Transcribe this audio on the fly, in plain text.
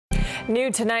New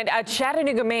tonight, a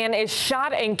Chattanooga man is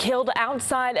shot and killed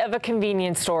outside of a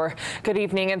convenience store. Good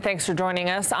evening and thanks for joining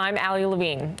us. I'm Allie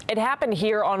Levine. It happened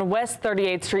here on West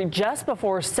 38th Street just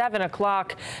before 7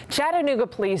 o'clock. Chattanooga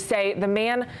police say the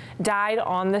man died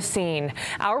on the scene.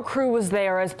 Our crew was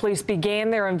there as police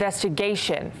began their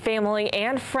investigation. Family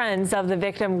and friends of the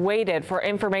victim waited for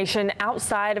information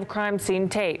outside of crime scene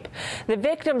tape. The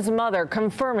victim's mother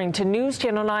confirming to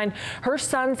NewsChannel 9 her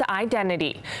son's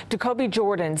identity. Jacoby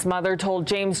Jordan's mother told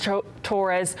James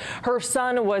Torres her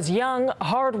son was young,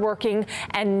 hardworking,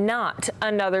 and not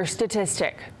another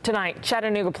statistic. Tonight,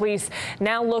 Chattanooga police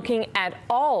now looking at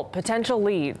all potential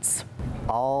leads.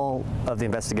 All of the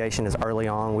investigation is early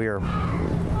on. We are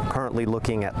currently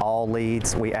looking at all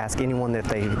leads. We ask anyone that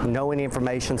they know any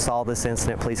information, saw this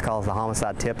incident, please call the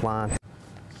homicide tip line.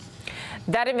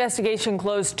 That investigation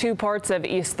closed two parts of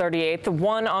East 38th,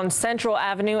 one on Central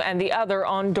Avenue and the other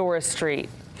on Doris Street.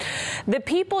 The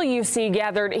people you see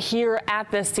gathered here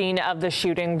at the scene of the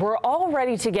shooting were all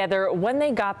ready together when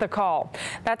they got the call.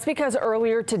 That's because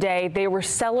earlier today they were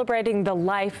celebrating the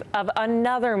life of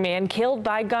another man killed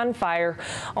by gunfire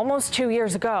almost 2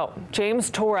 years ago.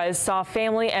 James Torres saw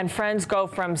family and friends go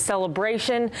from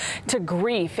celebration to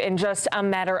grief in just a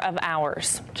matter of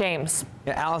hours. James.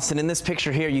 Yeah, Allison, in this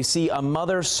picture here, you see a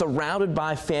mother surrounded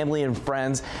by family and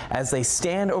friends as they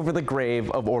stand over the grave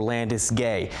of Orlandis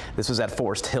Gay. This was at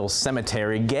Forest Hill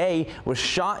Cemetery. Gay was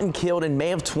shot and killed in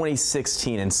May of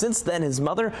 2016, and since then his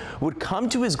mother would come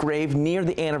to his grave near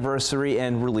the anniversary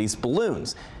and release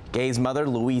balloons. Gay's mother,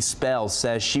 Louise Spells,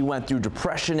 says she went through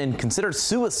depression and considered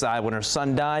suicide when her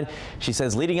son died. She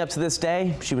says leading up to this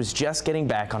day, she was just getting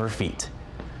back on her feet.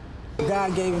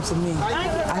 God gave him to me. I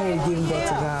had to give him back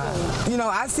to God. You know,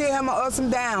 I still have my ups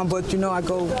and downs, but you know, I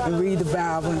go and read the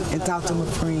Bible and talk to my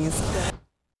friends.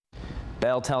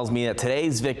 Bell tells me that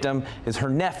today's victim is her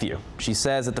nephew. She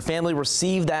says that the family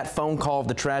received that phone call of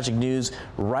the tragic news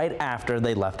right after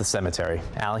they left the cemetery.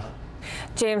 Allie?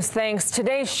 James, thanks.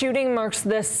 Today's shooting marks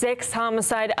the 6th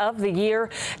homicide of the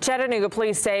year. Chattanooga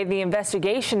police say the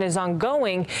investigation is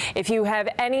ongoing. If you have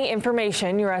any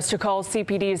information, you're asked to call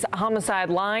CPD's homicide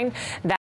line.